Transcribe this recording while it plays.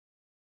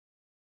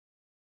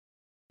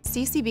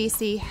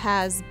CCBC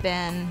has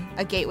been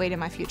a gateway to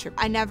my future.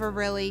 I never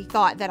really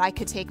thought that I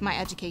could take my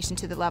education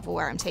to the level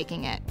where I'm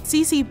taking it.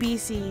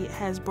 CCBC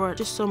has brought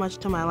just so much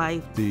to my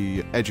life.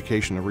 The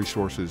education and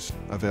resources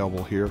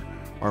available here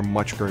are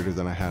much greater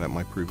than I had at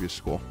my previous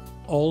school.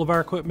 All of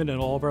our equipment and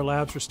all of our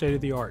labs are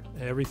state-of-the-art.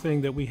 Everything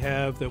that we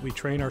have that we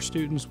train our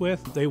students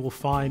with, they will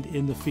find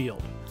in the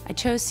field. I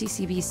chose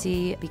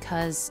CCBC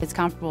because it's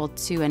comparable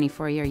to any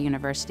four-year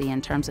university in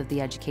terms of the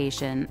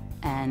education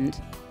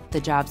and the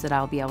jobs that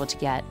I'll be able to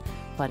get,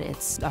 but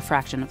it's a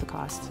fraction of the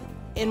cost.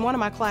 In one of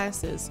my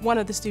classes, one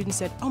of the students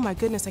said, "Oh my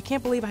goodness, I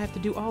can't believe I have to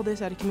do all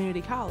this at a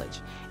community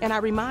college." And I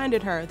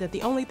reminded her that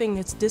the only thing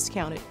that's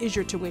discounted is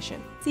your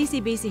tuition.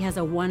 CCBC has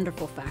a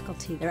wonderful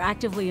faculty. They're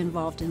actively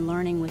involved in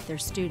learning with their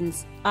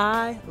students.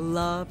 I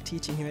love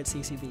teaching here at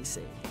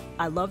CCBC.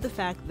 I love the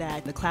fact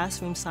that the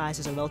classroom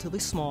sizes are relatively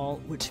small,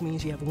 which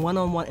means you have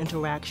one-on-one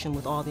interaction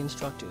with all the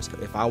instructors.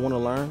 If I want to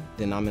learn,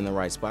 then I'm in the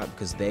right spot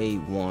because they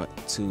want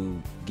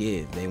to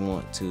give, they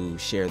want to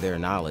share their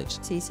knowledge.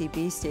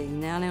 CCBC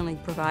not only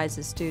provides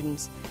the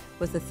students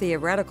with the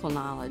theoretical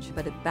knowledge,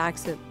 but it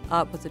backs it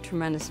up with a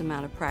tremendous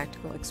amount of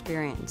practical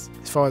experience.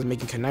 As far as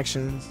making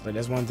connections,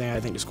 that's one thing I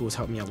think the school's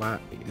helped me a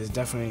lot. There's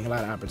definitely a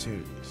lot of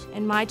opportunities.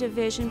 In my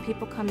division,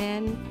 people come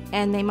in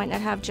and they might not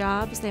have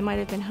jobs. They might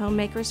have been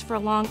homemakers for a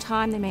long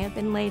time. They may have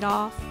been laid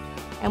off.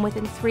 And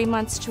within 3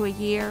 months to a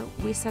year,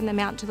 we send them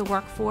out into the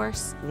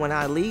workforce. When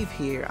I leave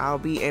here, I'll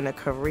be in a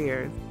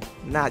career,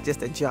 not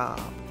just a job.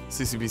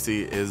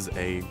 CCBC is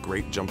a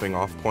great jumping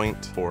off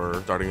point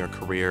for starting a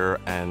career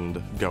and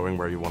going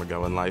where you want to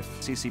go in life.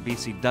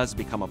 CCBC does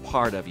become a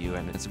part of you,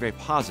 and it's a very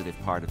positive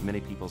part of many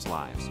people's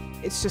lives.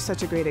 It's just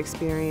such a great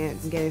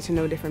experience, getting to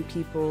know different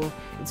people.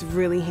 It's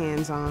really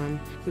hands-on.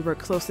 We work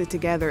closely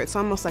together. It's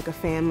almost like a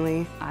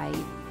family. I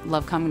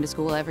love coming to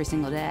school every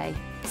single day.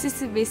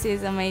 CCBC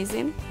is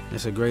amazing.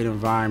 It's a great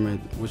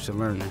environment which you're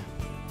learning.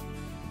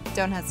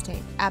 Don't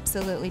hesitate.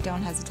 Absolutely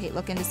don't hesitate.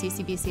 Look into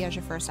CCBC as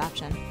your first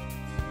option.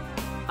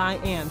 I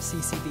am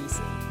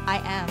CCBC. I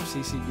am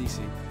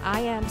CCBC. I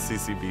am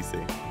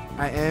CCBC.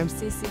 I am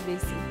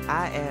CCBC.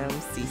 I am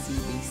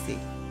CCBC.